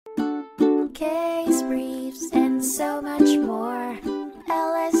case briefs, and so much more.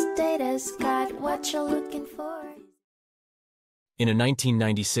 LSData's got what you're looking for. In a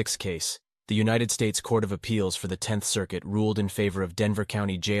 1996 case, the United States Court of Appeals for the 10th Circuit ruled in favor of Denver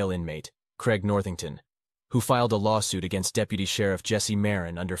County Jail inmate Craig Northington, who filed a lawsuit against Deputy Sheriff Jesse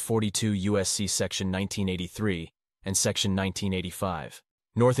Marin under 42 U.S.C. Section 1983 and Section 1985.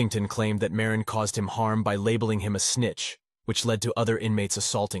 Northington claimed that Marin caused him harm by labeling him a snitch, which led to other inmates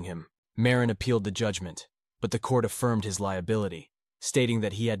assaulting him. Marin appealed the judgment, but the court affirmed his liability, stating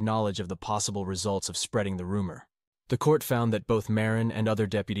that he had knowledge of the possible results of spreading the rumor. The court found that both Marin and other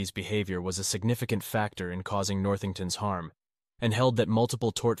deputies' behavior was a significant factor in causing Northington's harm, and held that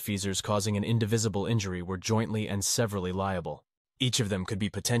multiple tortfeasors causing an indivisible injury were jointly and severally liable. Each of them could be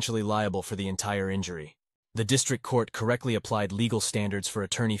potentially liable for the entire injury. The district court correctly applied legal standards for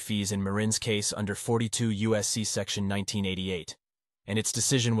attorney fees in Marin's case under 42 U.S.C. Section 1988, and its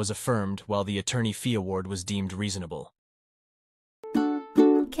decision was affirmed while the attorney fee award was deemed reasonable.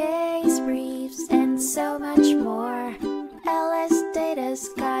 Case briefs, and so much more. LSData's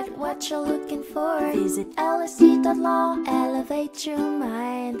got what you're looking for. Visit lsd.law, elevate your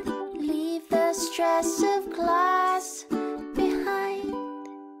mind. Leave the stress of class.